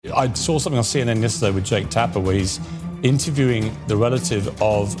I saw something on CNN yesterday with Jake Tapper where he's interviewing the relative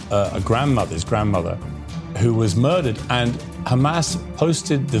of his grandmother, who was murdered, and Hamas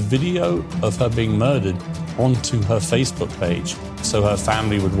posted the video of her being murdered onto her Facebook page so her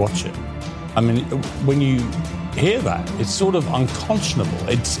family would watch it. I mean, when you hear that, it's sort of unconscionable.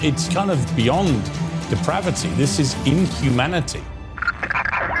 It's kind of beyond depravity. This is inhumanity.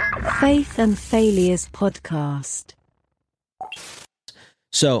 Faith and Failures Podcast.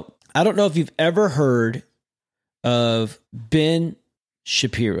 So, I don't know if you've ever heard of Ben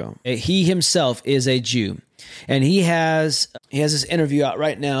Shapiro. He himself is a Jew, and he has this interview out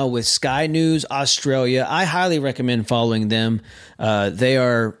right now with Sky News Australia. I highly recommend following them. They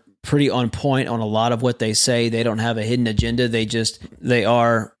are pretty on point on a lot of what they say. They don't have a hidden agenda. They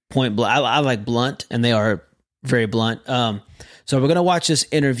are point blunt. I like blunt, and they are very blunt. So we're going to watch this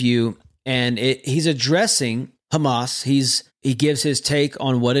interview, and he's addressing Hamas. He gives his take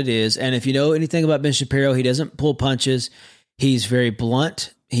on what it is. And if you know anything about Ben Shapiro, he doesn't pull punches. He's very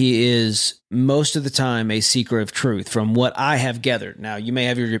blunt. He is most of the time a seeker of truth from what I have gathered. Now, you may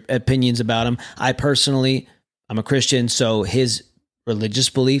have your opinions about him. I'm a Christian, so his religious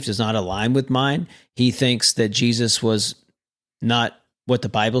belief does not align with mine. He thinks that Jesus was not what the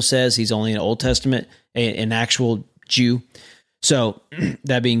Bible says. He's only an Old Testament, an actual Jew. So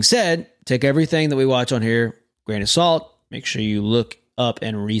that being said, take everything that we watch on here, grain of salt. Make sure you look up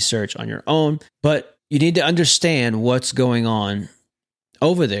and research on your own. But you need to understand what's going on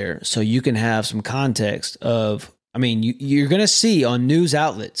over there so you can have some context of, you're going to see on news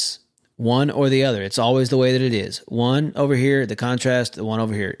outlets, one or the other. It's always the way that it is. One over here, the contrast, the one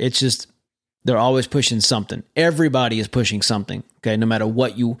over here. It's just, they're always pushing something. Everybody is pushing something, okay? No matter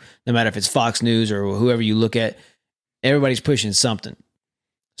if it's Fox News or whoever you look at, everybody's pushing something.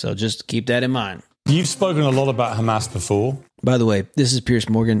 So just keep that in mind. You've spoken a lot about Hamas before. By the way, this is Pierce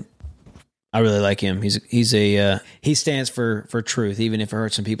Morgan. I really like him. He stands for truth, even if it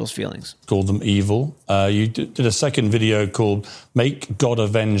hurts some people's feelings. Called them evil. You did a second video called "Make God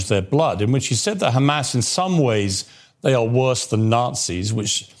Avenge Their Blood," in which you said that Hamas, in some ways, they are worse than Nazis,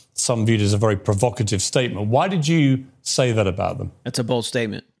 which some viewed as a very provocative statement. Why did you say that about them? That's a bold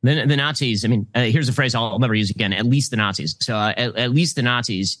statement. The Nazis, here's a phrase I'll never use again, at least the Nazis. So at least the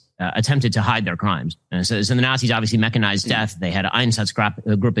Nazis attempted to hide their crimes. So the Nazis obviously mechanized death. They had an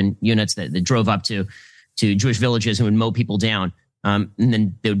Einsatzgruppen units that drove up to Jewish villages and would mow people down. And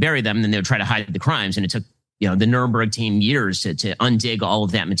then they would bury them, and then they would try to hide the crimes. And it took the Nuremberg team years to undig all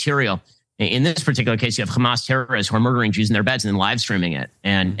of that material. In this particular case, you have Hamas terrorists who are murdering Jews in their beds and then live streaming it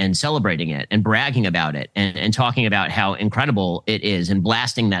and celebrating it and bragging about it and talking about how incredible it is and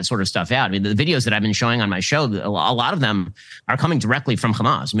blasting that sort of stuff out. The videos that I've been showing on my show, a lot of them are coming directly from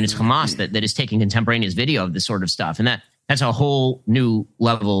Hamas. It's Hamas that is taking contemporaneous video of this sort of stuff. And that's a whole new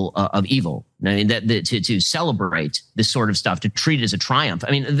level of evil. To celebrate this sort of stuff, to treat it as a triumph.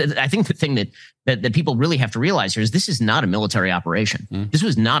 I think the thing that people really have to realize here is this is not a military operation. This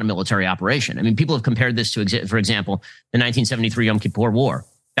was not a military operation. People have compared this to, for example, the 1973 Yom Kippur War.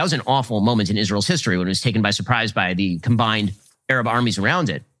 That was an awful moment in Israel's history when it was taken by surprise by the combined Arab armies around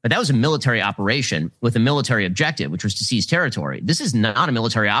it. But that was a military operation with a military objective, which was to seize territory. This is not a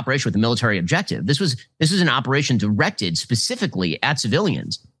military operation with a military objective. This was an operation directed specifically at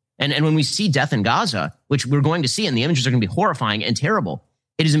civilians. And when we see death in Gaza, which we're going to see, and the images are going to be horrifying and terrible,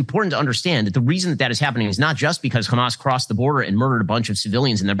 it is important to understand that the reason that is happening is not just because Hamas crossed the border and murdered a bunch of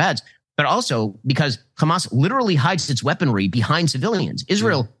civilians in their beds, but also because Hamas literally hides its weaponry behind civilians.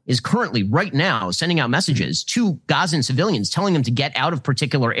 Israel is currently, right now, sending out messages to Gazan civilians, telling them to get out of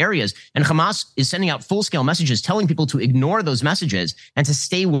particular areas. And Hamas is sending out full-scale messages, telling people to ignore those messages and to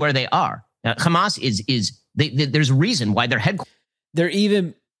stay where they are. Hamas there's a reason why their headquarters. They're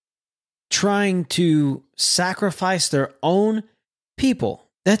even trying to sacrifice their own people.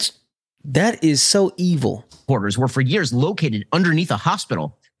 That is so evil. Quarters were for years located underneath a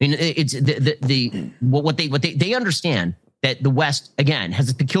hospital. It's what they understand that the West, again, has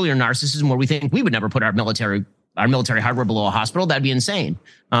a peculiar narcissism where we think we would never put our military hardware below a hospital. That'd be insane.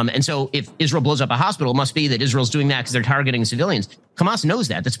 And so if Israel blows up a hospital, it must be that Israel's doing that because they're targeting civilians. Hamas knows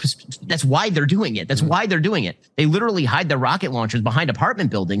that. That's why they're doing it. That's why they're doing it. They literally hide their rocket launchers behind apartment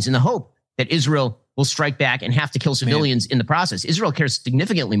buildings in the hope that Israel will strike back and have to kill civilians in the process. Israel cares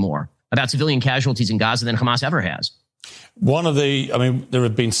significantly more about civilian casualties in Gaza than Hamas ever has. There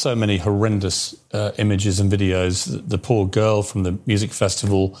have been so many horrendous images and videos. The poor girl from the music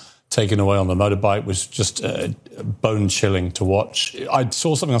festival taken away on the motorbike was just bone-chilling to watch. I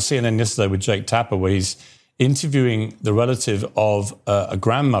saw something on CNN yesterday with Jake Tapper where he's interviewing the relative of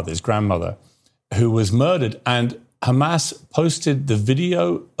his grandmother, who was murdered, and Hamas posted the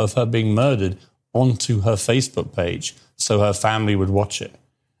video of her being murdered onto her Facebook page so her family would watch it.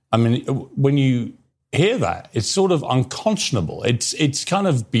 I mean, when you hear that, it's sort of unconscionable. It's kind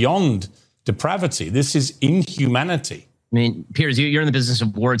of beyond depravity. This is inhumanity. I mean, Piers, you're in the business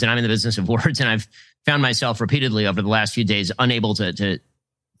of words, and I'm in the business of words, and I've found myself repeatedly over the last few days unable to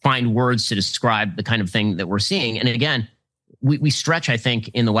find words to describe the kind of thing that we're seeing. And again, we stretch, I think,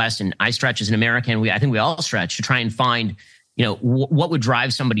 in the West, and I stretch as an American. I think we all stretch to try and find, what would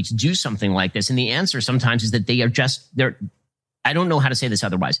drive somebody to do something like this. And the answer sometimes is that they're I don't know how to say this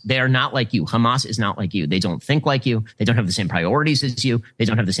otherwise. They are not like you. Hamas is not like you. They don't think like you. They don't have the same priorities as you. They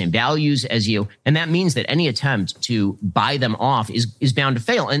don't have the same values as you. And that means that any attempt to buy them off is bound to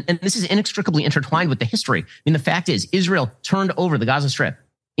fail. And this is inextricably intertwined with the history. I mean, the fact is, Israel turned over the Gaza Strip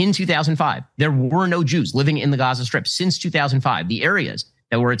in 2005. There were no Jews living in the Gaza Strip since 2005. The areas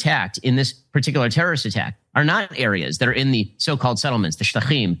that were attacked in this particular terrorist attack are not areas that are in the so-called settlements, the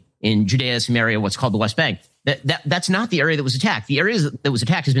Shtachim, in Judea, Samaria, what's called the West Bank. That's not the area that was attacked. The area that was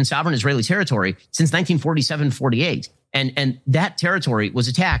attacked has been sovereign Israeli territory since 1947-48. And that territory was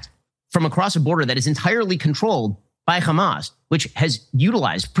attacked from across a border that is entirely controlled by Hamas, which has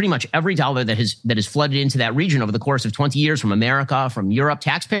utilized pretty much every dollar that has flooded into that region over the course of 20 years from America, from Europe,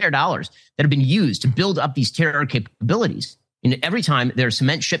 taxpayer dollars that have been used to build up these terror capabilities. And every time there are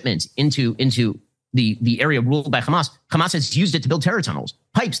cement shipments into the area ruled by Hamas, Hamas has used it to build terror tunnels.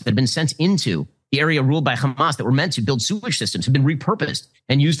 Pipes that have been sent into the area ruled by Hamas that were meant to build sewage systems have been repurposed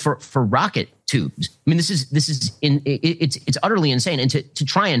and used for rocket tubes. I mean, it's utterly insane. And to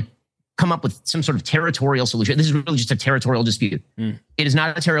try and come up with some sort of territorial solution, this is really just a territorial dispute. It is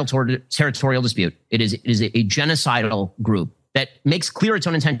not a territorial dispute. It is a genocidal group that makes clear its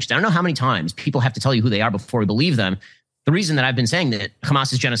own intentions. I don't know how many times people have to tell you who they are before we believe them. The reason that I've been saying that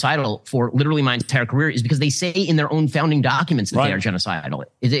Hamas is genocidal for literally my entire career is because they say in their own founding documents that they are genocidal.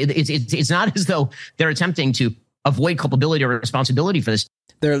 It's not as though they're attempting to avoid culpability or responsibility for this.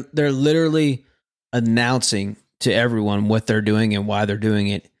 They're literally announcing to everyone what they're doing and why they're doing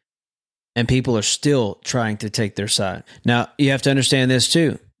it, and people are still trying to take their side. Now, you have to understand this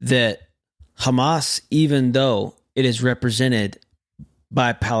too, that Hamas, even though it is represented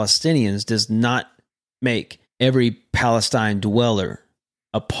by Palestinians, does not make every Palestine dweller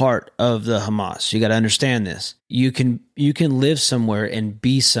a part of the Hamas. You got to understand this. You can live somewhere and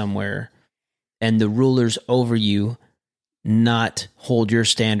be somewhere, and the rulers over you not hold your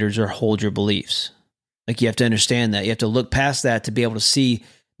standards or hold your beliefs. Like, you have to understand that. You have to look past that to be able to see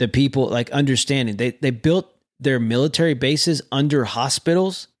the people, like, understanding. They built their military bases under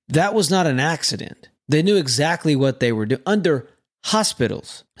hospitals. That was not an accident. They knew exactly what they were doing under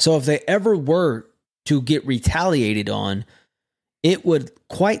hospitals. So if they ever were to get retaliated on, it would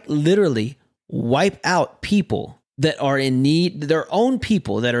quite literally wipe out people that are in need, their own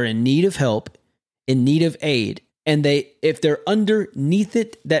people that are in need of help, in need of aid. And if they're underneath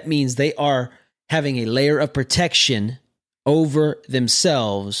it, that means they are having a layer of protection over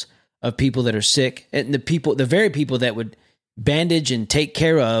themselves of people that are sick, and the very people that would bandage and take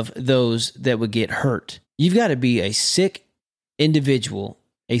care of those that would get hurt. You've got to be a sick individual,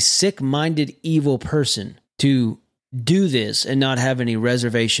 a sick-minded, evil person to do this and not have any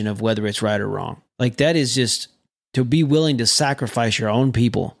reservation of whether it's right or wrong. Like, that is just to be willing to sacrifice your own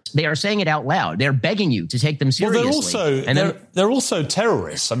people. They are saying it out loud. They're begging you to take them seriously. Well, they're also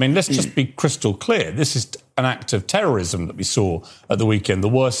terrorists. I mean, let's just be crystal clear. This is an act of terrorism that we saw at the weekend, the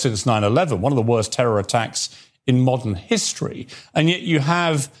worst since 9/11, one of the worst terror attacks in modern history. And yet you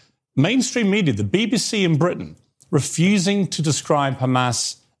have mainstream media, the BBC in Britain, refusing to describe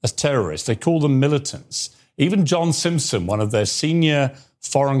Hamas as terrorists. They call them militants. Even John Simpson, one of their senior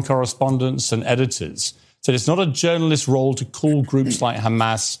foreign correspondents and editors, said it's not a journalist's role to call groups like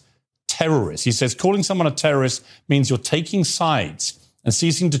Hamas terrorists. He says calling someone a terrorist means you're taking sides and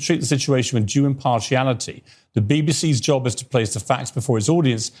ceasing to treat the situation with due impartiality. The BBC's job is to place the facts before its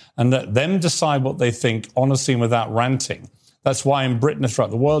audience and let them decide what they think honestly and without ranting. That's why in Britain and throughout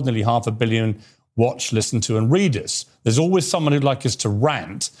the world, nearly 500 million watch, listen to, and read us. There's always someone who'd like us to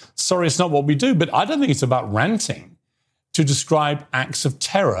rant. Sorry, it's not what we do, but I don't think it's about ranting to describe acts of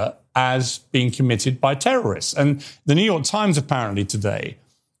terror as being committed by terrorists. And the New York Times apparently today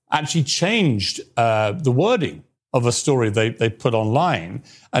actually changed the wording of a story they put online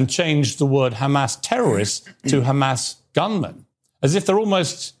and changed the word Hamas terrorists to Hamas gunmen, as if they're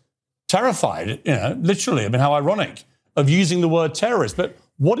almost terrified, literally, I mean, how ironic, of using the word terrorist. But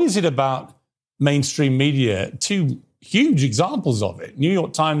what is it about mainstream media? Two huge examples of it, New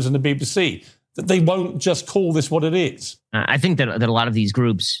York Times and the BBC, that they won't just call this what it is. I think that a lot of these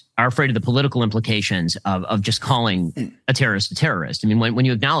groups are afraid of the political implications of just calling a terrorist a terrorist. I mean, when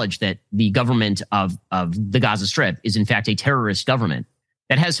you acknowledge that the government of the Gaza Strip is in fact a terrorist government,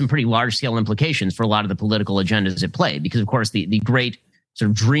 that has some pretty large-scale implications for a lot of the political agendas at play. Because, of course, the great sort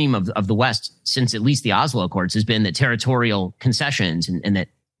of dream of the West since at least the Oslo Accords has been that territorial concessions and that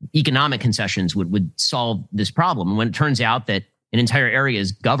economic concessions would solve this problem. And when it turns out that an entire area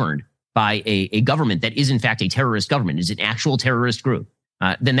is governed by a government that is in fact a terrorist government, is an actual terrorist group,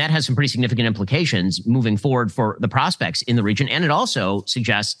 then that has some pretty significant implications moving forward for the prospects in the region. And it also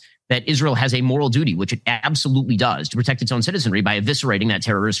suggests that Israel has a moral duty, which it absolutely does, to protect its own citizenry by eviscerating that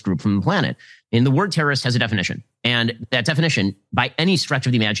terrorist group from the planet. And the word terrorist has a definition. And that definition, by any stretch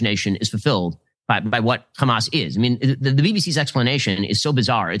of the imagination, is fulfilled by what Hamas is. I mean, the BBC's explanation is so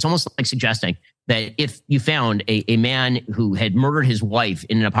bizarre. It's almost like suggesting that if you found a man who had murdered his wife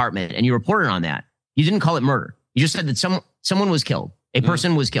in an apartment and you reported on that, you didn't call it murder. You just said that someone was killed. A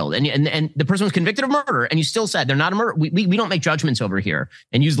person was killed, and the person was convicted of murder, and you still said they're not a murderer. We don't make judgments over here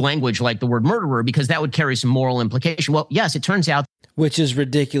and use language like the word murderer because that would carry some moral implication. Well, yes, it turns out. Which is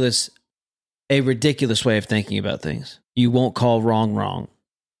ridiculous, a ridiculous way of thinking about things. You won't call wrong.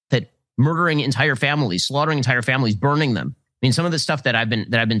 That murdering entire families, slaughtering entire families, burning them. I mean, some of the stuff that I've been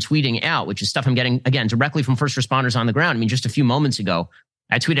tweeting out, which is stuff I'm getting, again, directly from first responders on the ground. I mean, just a few moments ago,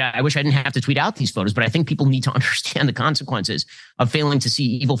 I tweeted, I wish I didn't have to tweet out these photos, but I think people need to understand the consequences of failing to see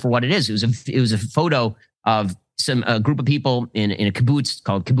evil for what it is. It was a photo of a group of people in a kibbutz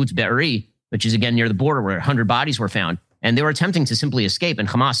called Kibbutz Be'eri, which is again near the border where 100 bodies were found. And they were attempting to simply escape, and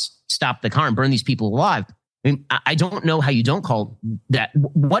Hamas stopped the car and burned these people alive. I mean, I don't know how you don't call that.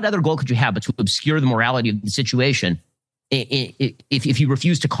 What other goal could you have but to obscure the morality of the situation if you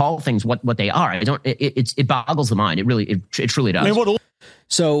refuse to call things what they are? It boggles the mind. It truly does. I mean,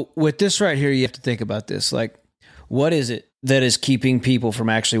 So with this right here, you have to think about this. Like, what is it that is keeping people from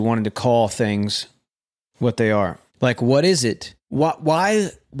actually wanting to call things what they are? Like, what is it?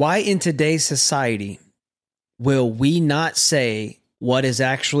 Why in today's society will we not say what is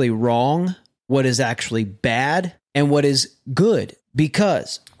actually wrong, what is actually bad, and what is good?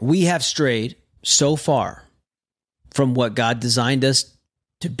 Because we have strayed so far from what God designed us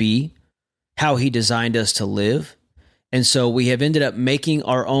to be, how he designed us to live. And so we have ended up making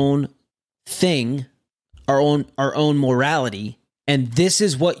our own thing, our own morality. And this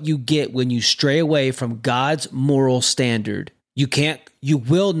is what you get when you stray away from God's moral standard. You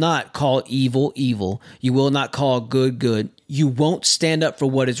will not call evil, evil. You will not call good, good. You won't stand up for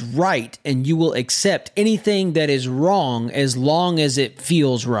what is right, and you will accept anything that is wrong as long as it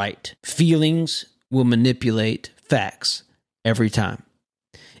feels right. Feelings will manipulate facts every time.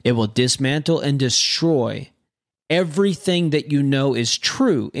 It will dismantle and destroy everything that you know is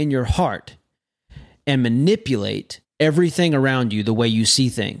true in your heart and manipulate everything around you the way you see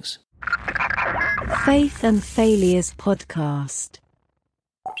things. Faith and Failures Podcast.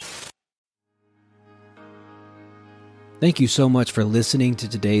 Thank you so much for listening to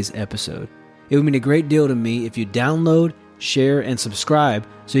today's episode. It would mean a great deal to me if you download, share, and subscribe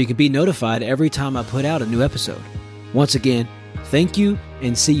so you can be notified every time I put out a new episode. Once again, thank you,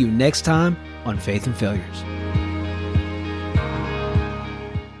 and see you next time on Faith and Failures.